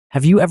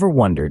Have you ever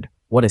wondered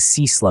what a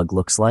sea slug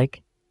looks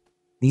like?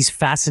 These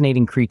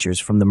fascinating creatures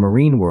from the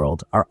marine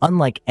world are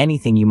unlike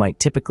anything you might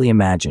typically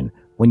imagine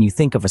when you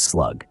think of a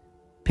slug.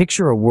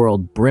 Picture a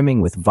world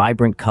brimming with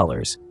vibrant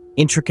colors,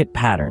 intricate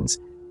patterns,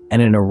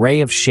 and an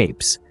array of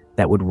shapes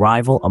that would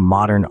rival a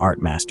modern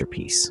art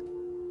masterpiece.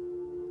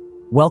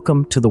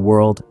 Welcome to the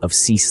world of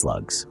sea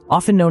slugs.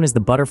 Often known as the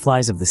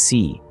butterflies of the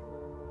sea,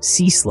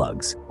 sea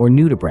slugs, or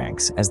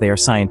nudibranchs as they are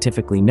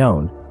scientifically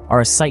known, are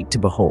a sight to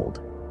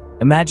behold.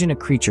 Imagine a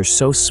creature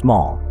so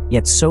small,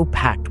 yet so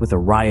packed with a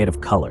riot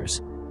of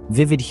colors.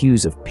 Vivid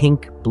hues of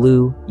pink,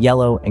 blue,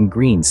 yellow, and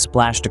green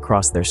splashed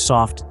across their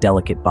soft,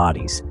 delicate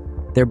bodies.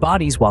 Their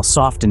bodies, while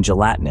soft and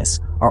gelatinous,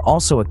 are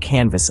also a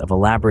canvas of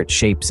elaborate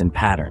shapes and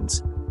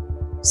patterns.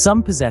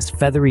 Some possess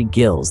feathery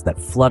gills that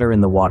flutter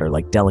in the water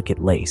like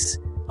delicate lace.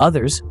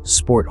 Others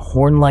sport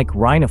horn-like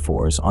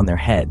rhinophores on their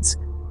heads,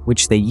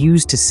 which they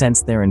use to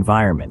sense their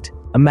environment.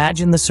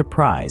 Imagine the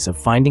surprise of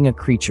finding a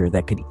creature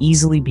that could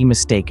easily be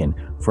mistaken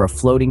for a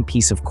floating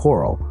piece of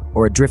coral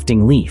or a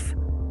drifting leaf,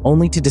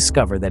 only to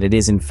discover that it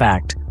is in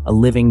fact a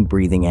living,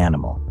 breathing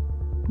animal.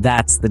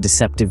 That's the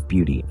deceptive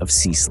beauty of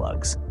sea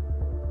slugs.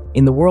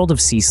 In the world of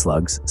sea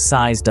slugs,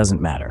 size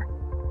doesn't matter.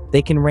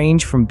 They can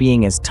range from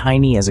being as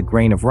tiny as a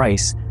grain of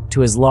rice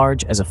to as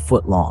large as a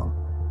foot long.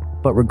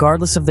 But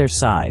regardless of their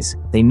size,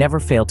 they never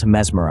fail to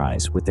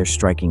mesmerize with their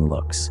striking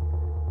looks.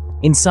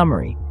 In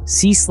summary,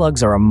 sea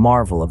slugs are a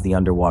marvel of the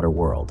underwater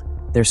world.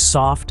 Their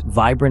soft,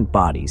 vibrant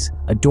bodies,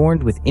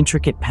 adorned with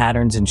intricate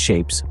patterns and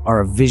shapes, are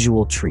a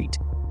visual treat.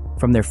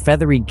 From their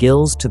feathery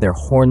gills to their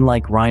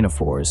horn-like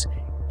rhinophores,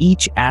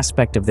 each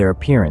aspect of their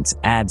appearance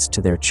adds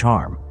to their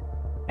charm.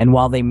 And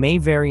while they may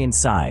vary in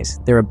size,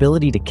 their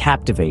ability to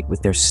captivate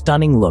with their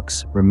stunning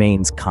looks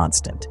remains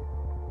constant.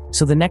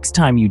 So the next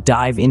time you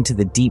dive into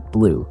the deep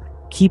blue,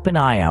 keep an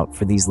eye out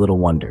for these little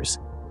wonders.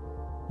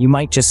 You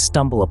might just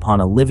stumble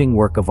upon a living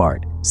work of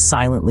art,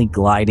 silently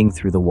gliding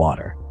through the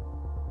water.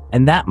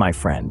 And that, my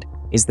friend,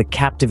 is the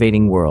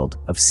captivating world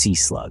of sea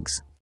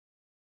slugs.